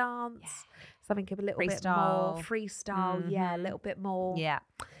street dance, something a little bit more freestyle. Yeah, a little bit more. Yeah.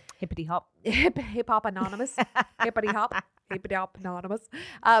 Hippity hop. Hip hop anonymous. Hippity hop. Hippity hop anonymous.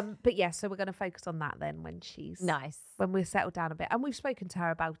 But yeah, so we're going to focus on that then when she's nice. When we're settled down a bit. And we've spoken to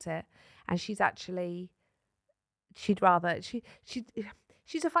her about it. And she's actually, she's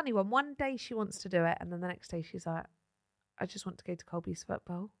a funny one. One day she wants to do it, and then the next day she's like, I just want to go to Colby's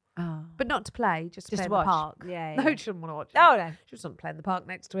football. Oh. But not to play, just to play in the park. Yeah. No, she doesn't want to watch it. Oh, no. She just wants to play in the park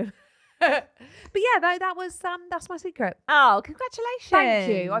next to him. But yeah, though, that's my secret. Oh, congratulations.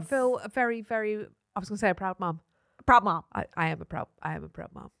 Thank you. I feel very, very, I was going to say a proud mum. Proud mum. I am a proud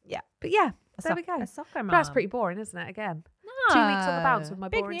mum. Yeah. But yeah, there we go. A soccer mum. That's pretty boring, isn't it? Again. 2 weeks on the bounce with my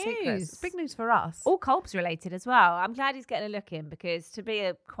Big boring news. secrets. Big news for us. All Culps related as well. I'm glad he's getting a look in because, to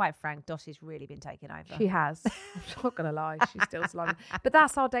be quite frank, Dottie's really been taking over. She has. I'm not gonna lie, she's still slimy. But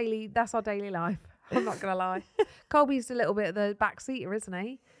that's our daily life. I'm not gonna lie. Colby's a little bit of the backseater, isn't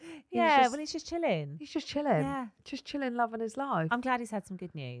he? He's just chilling. He's just chilling. Yeah. Just chilling, loving his life. I'm glad he's had some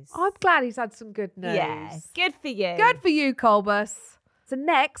good news. I'm glad he's had some good news. Yeah, good for you. Good for you, Colbus. So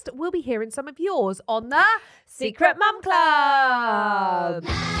next, we'll be hearing some of yours on the Secret Mum Club.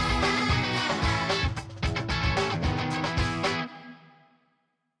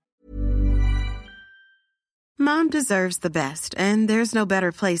 Mom deserves the best, and there's no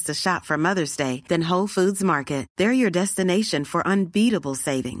better place to shop for Mother's Day than Whole Foods Market. They're your destination for unbeatable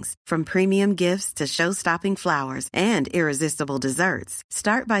savings, from premium gifts to show-stopping flowers and irresistible desserts.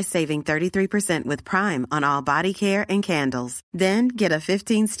 Start by saving 33% with Prime on all body care and candles. Then get a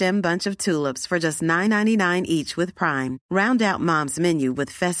 15-stem bunch of tulips for just $9.99 each with Prime. Round out Mom's menu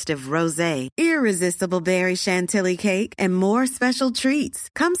with festive rosé, irresistible berry chantilly cake, and more special treats.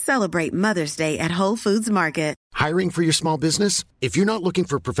 Come celebrate Mother's Day at Whole Foods Market. Hiring for your small business? If you're not looking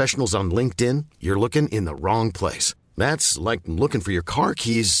for professionals on LinkedIn, you're looking in the wrong place. That's like looking for your car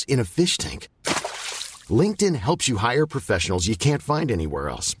keys in a fish tank. LinkedIn helps you hire professionals you can't find anywhere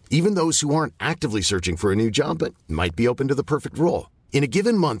else, even those who aren't actively searching for a new job but might be open to the perfect role. In a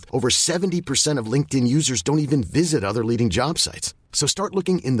given month, over 70% of LinkedIn users don't even visit other leading job sites. So start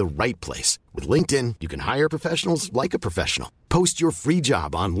looking in the right place. With LinkedIn, you can hire professionals like a professional. Post your free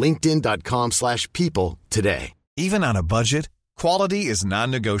job on linkedin.com/people today. Even on a budget, quality is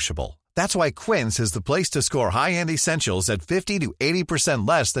non-negotiable. That's why Quince is the place to score high-end essentials at 50 to 80%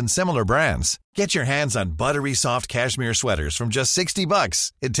 less than similar brands. Get your hands on buttery soft cashmere sweaters from just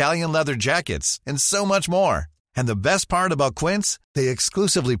 $60, Italian leather jackets, and so much more. And the best part about Quince, they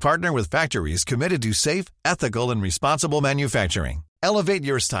exclusively partner with factories committed to safe, ethical, and responsible manufacturing. Elevate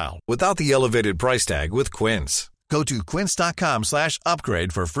your style without the elevated price tag with Quince. Go to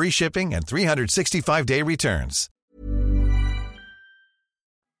quince.com/upgrade for free shipping and 365-day returns.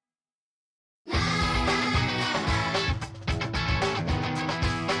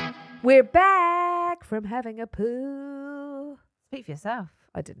 We're back from having a poo. Speak for yourself.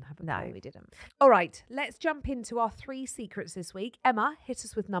 I didn't have a No, poo. we didn't. All right, let's jump into our 3 secrets this week. Emma, hit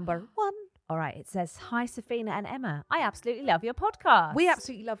us with number 1. All right, it says, "Hi, Safina and Emma. I absolutely love your podcast." We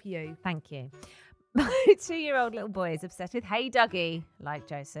absolutely love you. Thank you. My 2-year-old little boy is obsessed with Hey Dougie, like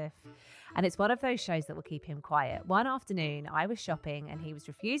Joseph. And it's one of those shows that will keep him quiet. One afternoon, I was shopping and he was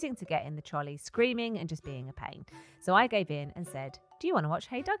refusing to get in the trolley, screaming and just being a pain. So I gave in and said, "Do you want to watch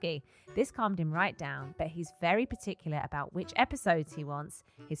Hey Dougie?" This calmed him right down, but he's very particular about which episodes he wants,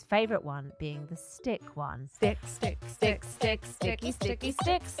 his favourite one being the stick one. Stick, stick, stick, stick, Sticky, sticky,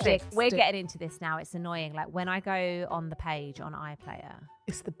 stick, stick. We're getting into this now. It's annoying. Like when I go on the page on iPlayer,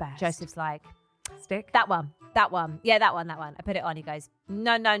 It's the best. Joseph's like, stick. that one. Yeah, that one. I put it on. He goes,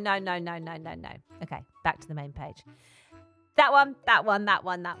 no. Okay, back to the main page. That one.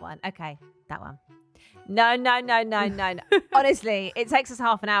 Okay, that one. No. Honestly, it takes us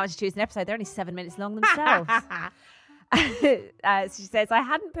half an hour to choose an episode. They're only 7 minutes long themselves. She says, I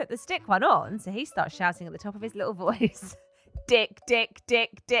hadn't put the stick one on, so he starts shouting at the top of his little voice. Dick.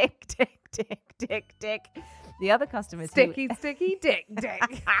 The other customers Sticky, dick.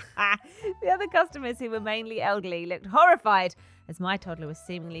 The other customers, who were mainly elderly, looked horrified as my toddler was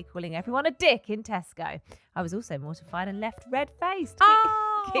seemingly calling everyone a dick in Tesco. I was also mortified and left red-faced.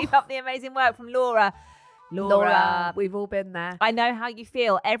 Keep up the amazing work from Laura. Laura, we've all been there. I know how you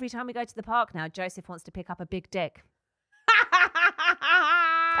feel. Every time we go to the park now, Joseph wants to pick up a big dick.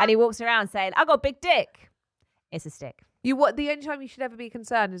 And he walks around saying, I got a big dick. It's a stick. The only time you should ever be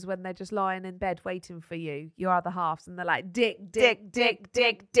concerned is when they're just lying in bed waiting for you, your other halves, and they're like, dick.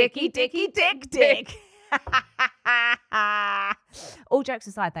 All jokes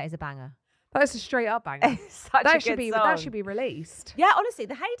aside, that is a banger. That's a straight up banger. That should be released. Yeah, honestly,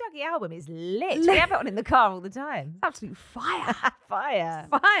 the Hey Dougie album is lit. We have it on in the car all the time. Absolute fire. Fire.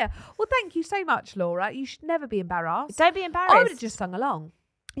 Well, thank you so much, Laura. You should never be embarrassed. Don't be embarrassed. I would have just sung along.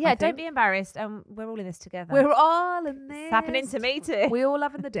 Yeah, don't be embarrassed. We're all in this together. We're all in this. It's happening to me too. We all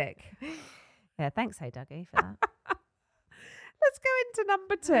loving the dick. Yeah, thanks, Hey Dougie, for that. Let's go into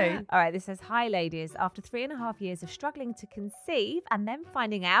number 2. All right, this says, hi, ladies. After 3.5 years of struggling to conceive and then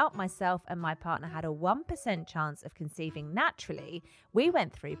finding out myself and my partner had a 1% chance of conceiving naturally, we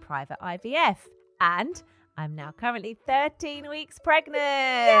went through private IVF. And I'm now currently 13 weeks pregnant.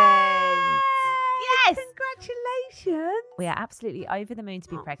 Yay! Yes! Congratulations. We are absolutely over the moon to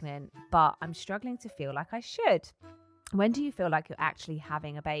be pregnant, but I'm struggling to feel like I should. When do you feel like you're actually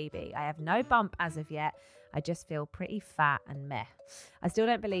having a baby? I have no bump as of yet. I just feel pretty fat and meh. I still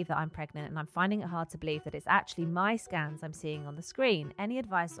don't believe that I'm pregnant, and I'm finding it hard to believe that it's actually my scans I'm seeing on the screen. Any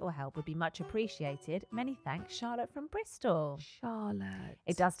advice or help would be much appreciated. Many thanks, Charlotte from Bristol. Charlotte.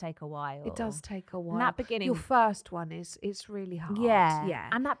 It does take a while. It does take a while. And that beginning... Your first one it's really hard. Yeah.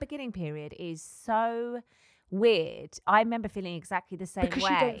 And that beginning period is so... weird. I remember feeling exactly the same because way.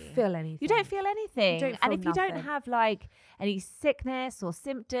 You don't feel anything. You don't feel anything. You don't feel and if you don't nothing. have like any sickness or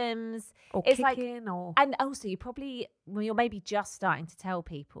symptoms or it's kicking like, or... And also you probably, well, you're maybe just starting to tell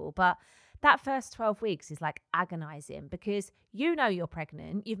people, but that first 12 weeks is like agonizing because you know you're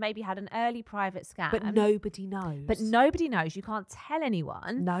pregnant. You've maybe had an early private scan. But nobody knows. You can't tell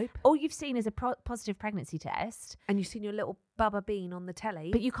anyone. Nope. All you've seen is a positive pregnancy test. And you've seen your little Bubba Bean on the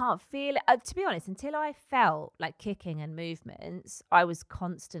telly. But you can't feel it. To be honest, until I felt like kicking and movements, I was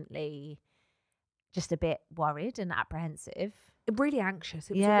constantly just a bit worried and apprehensive. Really anxious.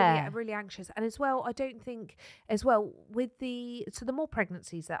 It was really anxious. And as well, I don't think as well with the more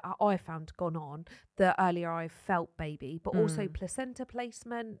pregnancies that I found gone on, the earlier I felt baby, but also placenta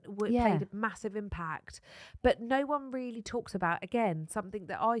placement played a massive impact. But no one really talks about, again, something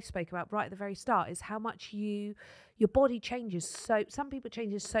that I spoke about right at the very start is how much your body changes. So some people it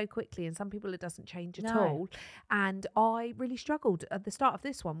changes so quickly and some people it doesn't change at all. And I really struggled at the start of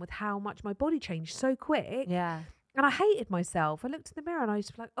this one with how much my body changed so quick. Yeah. And I hated myself. I looked in the mirror and I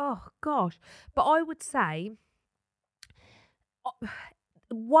was like, oh, gosh. But I would say,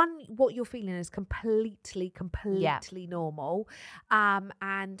 what you're feeling is completely normal.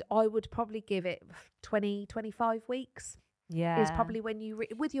 And I would probably give it 20, 25 weeks. Yeah. Is probably when you,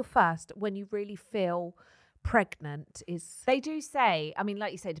 with your first, when you really feel pregnant is... They do say, I mean,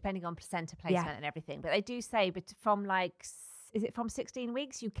 like you say, depending on placenta placement and everything, but they do say, but from like... Is it from 16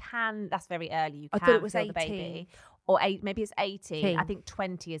 weeks? You can, that's very early. You can I thought it was feel 18. the baby. Or maybe it's 18. I think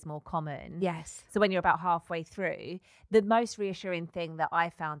 20 is more common. Yes. So when you're about halfway through, the most reassuring thing that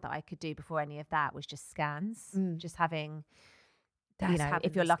I found that I could do before any of that was just scans. Just having...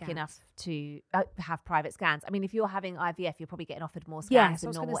 if you're lucky enough to have private scans. I mean, if you're having IVF, you're probably getting offered more scans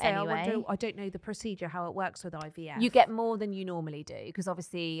than normal anyway. I don't know the procedure, how it works with IVF. You get more than you normally do because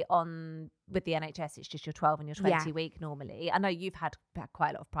obviously with the NHS, it's just your 12 and your 20 week normally. I know you've had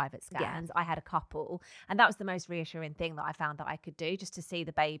quite a lot of private scans. I had a couple. And that was the most reassuring thing that I found that I could do, just to see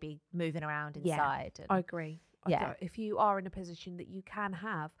the baby moving around inside. I agree. If you are in a position that you can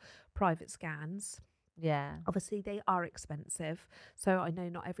have private scans... Yeah. Obviously, they are expensive. So I know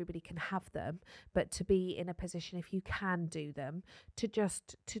not everybody can have them, but to be in a position, if you can do them, to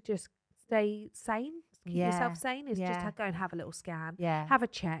just stay sane, keep yourself sane, is just go and have a little scan, have a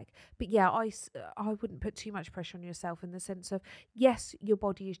check. But I wouldn't put too much pressure on yourself in the sense of, yes, your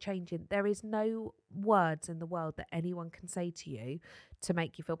body is changing. There is no words in the world that anyone can say to you to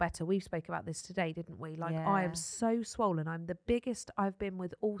make you feel better. We spoke about this today, didn't we? Like, I am so swollen. I'm the biggest I've been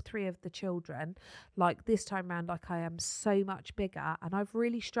with all three of the children. Like, this time round, like, I am so much bigger. And I've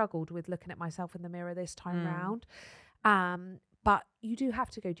really struggled with looking at myself in the mirror this time round. But you do have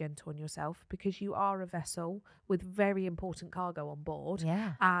to go gentle on yourself because you are a vessel with very important cargo on board.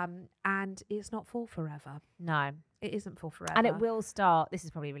 Yeah. And it's not full forever. No. It isn't full forever. And it will start, this is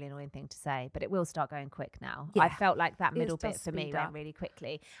probably a really annoying thing to say, but it will start going quick now. Yeah. I felt like that middle bit for me went really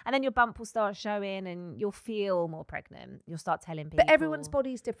quickly. And then your bump will start showing and you'll feel more pregnant. You'll start telling people. But everyone's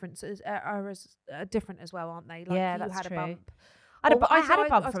body's different, are different as well, aren't they? Like, yeah, you that's had true. A bump. I had a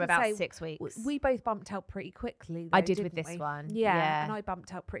bump from about 6 weeks. We both bumped out pretty quickly, though, I did with didn't this we? one. Yeah, and I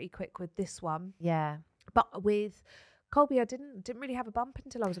bumped out pretty quick with this one. Yeah. But with Colby, I didn't really have a bump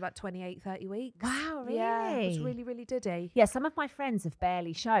until I was about 28, 30 weeks. Wow, really? Yeah, it was really, really diddy. Yeah, some of my friends have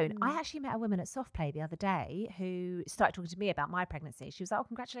barely shown. I actually met a woman at Soft Play the other day who started talking to me about my pregnancy. She was like, oh,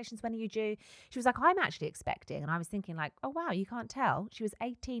 congratulations, when are you due? She was like, I'm actually expecting. And I was thinking like, oh, wow, you can't tell. She was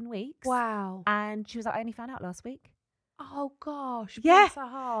 18 weeks. Wow. And she was like, I only found out last week. Oh gosh, yeah, bless her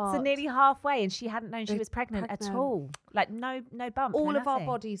heart. So nearly halfway, and she hadn't known she was pregnant at all. Like no bump. All of our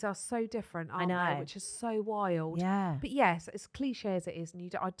bodies are so different, aren't they? Which is so wild. Yeah. But yes, as cliche as it is,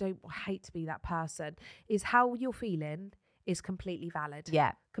 and I don't hate to be that person, is how you're feeling is completely valid.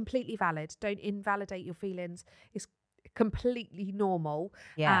 Yeah, completely valid. Don't invalidate your feelings. It's completely normal.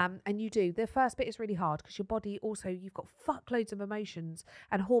 Yeah. And you do. The first bit is really hard because your body also, you've got fuckloads of emotions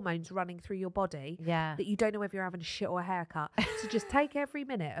and hormones running through your body. Yeah. That you don't know whether you're having a shit or a haircut. So just take every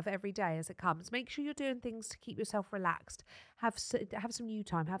minute of every day as it comes. Make sure you're doing things to keep yourself relaxed. Have some you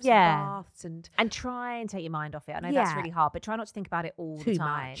time. Have some baths and try and take your mind off it. I know that's really hard, but try not to think about it all the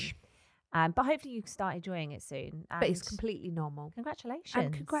time. Much. But hopefully you start enjoying it soon. But it's completely normal. Congratulations.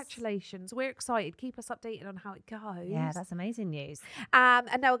 And congratulations. We're excited. Keep us updated on how it goes. Yeah, that's amazing news. And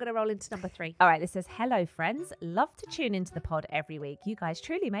now we're going to roll into number 3. All right, this says, hello, friends. Love to tune into the pod every week. You guys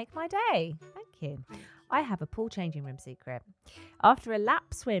truly make my day. Thank you. I have a pool changing room secret. After a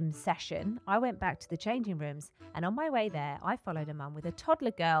lap swim session, I went back to the changing rooms, and on my way there, I followed a mum with a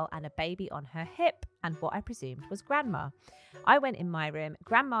toddler girl and a baby on her hip, and what I presumed was grandma. I went in my room,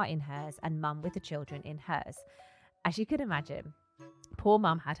 grandma in hers, and mum with the children in hers. As you can imagine, poor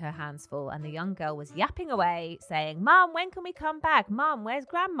mum had her hands full, and the young girl was yapping away, saying, Mum, when can we come back? Mum, where's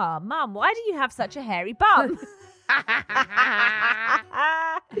grandma? Mum, why do you have such a hairy bum?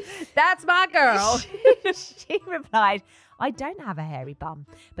 That's my girl. She replied, I don't have a hairy bum.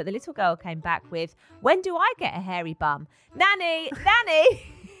 But the little girl came back with, when do I get a hairy bum? Nanny,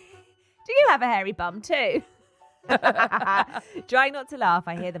 do you have a hairy bum too? Trying not to laugh,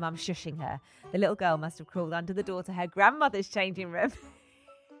 I hear the mum shushing her. The little girl must have crawled under the door to her grandmother's changing room.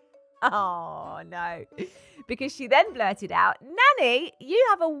 Oh, no. Because she then blurted out, Nanny, you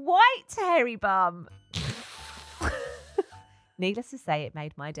have a white hairy bum. Needless to say, it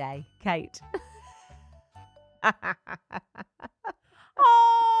made my day. Kate.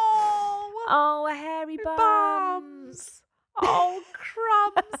 Oh, a hairy bums. Oh,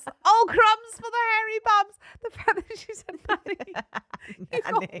 crumbs. Oh, crumbs for the hairy bums. The fact that she said Nanny.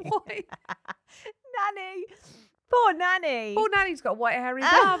 Nanny. Nanny. Poor Nanny. Poor Nanny's got a white hairy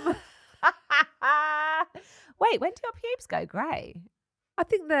bum. Wait, when do your pubes go grey? I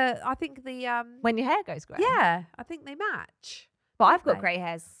think the when your hair goes grey. Yeah, I think they match. But I've got grey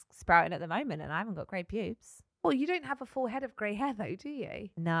hairs sprouting at the moment, and I haven't got grey pubes. Well, you don't have a full head of grey hair, though, do you?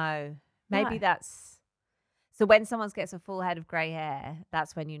 No. Maybe that's... So when someone gets a full head of grey hair,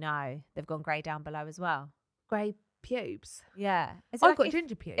 that's when you know they've gone grey down below as well. Grey pubes? Yeah. I've got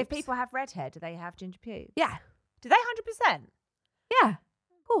ginger pubes. If people have red hair, do they have ginger pubes? Yeah. Do they 100%? Yeah,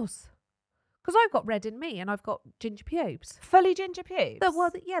 of course. Because I've got red in me and I've got ginger pubes. Fully ginger pubes? They're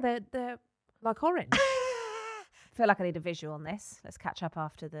like orange. I feel like I need a visual on this. Let's catch up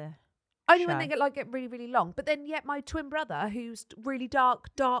after the Only show. when they get really, really long. But then yet my twin brother, who's really dark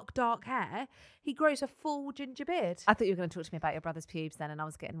hair, he grows a full ginger beard. I thought you were going to talk to me about your brother's pubes then, and I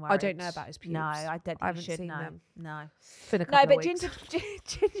was getting worried. I don't know about his pubes. No, I don't think I haven't you should seen know. them. No. It's been a couple of weeks.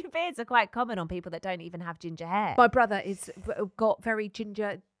 Ginger beards are quite common on people that don't even have ginger hair. My brother is got very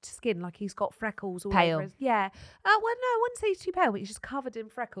ginger skin, like he's got freckles all over his... Yeah. Well, no, I wouldn't say he's too pale, but he's just covered in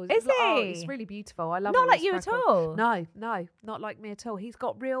freckles. Is he? Oh, it's really beautiful. I love Not all like his you freckles. at all? No, not like me at all. He's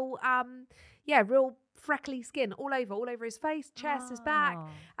got real, real freckly skin all over his face, chest, his back.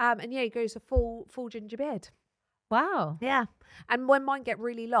 And yeah, he goes a full ginger beard. Wow. Yeah. And when mine get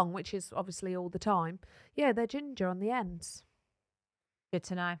really long, which is obviously all the time, yeah, they're ginger on the ends. Good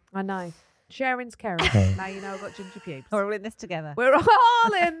to know. I know. Sharon's caring. Now you know I've got ginger pubes. We're all in this together. We're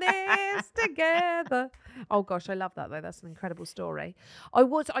all in this together. Oh gosh, I love that though. That's an incredible story. I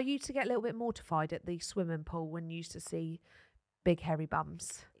used to get a little bit mortified at the swimming pool when you used to see big hairy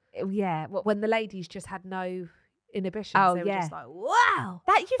bums. Yeah. When the ladies just had no inhibitions. Oh, they were yeah. just like, wow.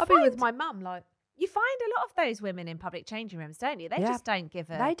 That you I've been with my mum, like, you find a lot of those women in public changing rooms, don't you? They just don't give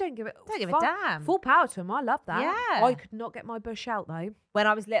a... They don't give it... Don't give a damn. Full power to them. I love that. Yeah. I could not get my bush out, though. When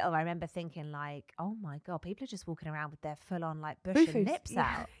I was little, I remember thinking, like, oh, my God, people are just walking around with their full-on, like, bush and nips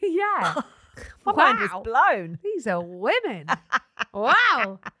out. Yeah. My mind was blown. These are women.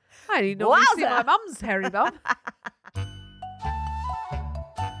 Wow. I didn't normally see my mum's hairy bum.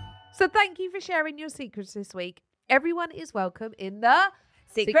 So thank you for sharing your secrets this week. Everyone is welcome in the...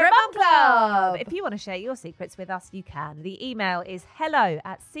 Secret Mum Club. If you want to share your secrets with us, you can. The email is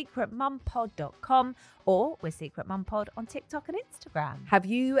hello@secretmumpod.com, or we're Secret Mum Pod on TikTok and Instagram. Have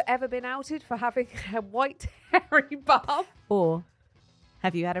you ever been outed for having a white hairy bum? Or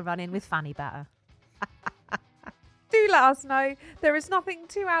have you had a run-in with fanny batter? Do let us know. There is nothing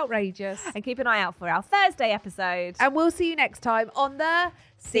too outrageous. And keep an eye out for our Thursday episode. And we'll see you next time on the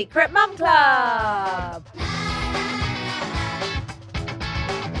Secret Mum Club.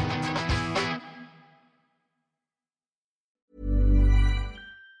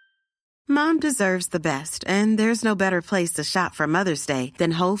 Mom deserves the best, and there's no better place to shop for Mother's Day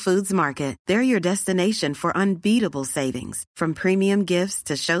than Whole Foods Market. They're your destination for unbeatable savings, from premium gifts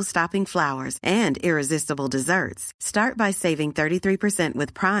to show-stopping flowers and irresistible desserts. Start by saving 33%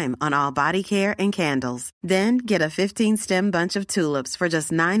 with Prime on all body care and candles. Then get a 15-stem bunch of tulips for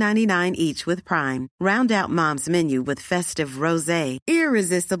just $9.99 each with Prime. Round out Mom's menu with festive rosé,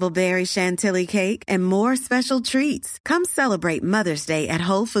 irresistible berry chantilly cake, and more special treats. Come celebrate Mother's Day at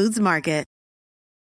Whole Foods Market.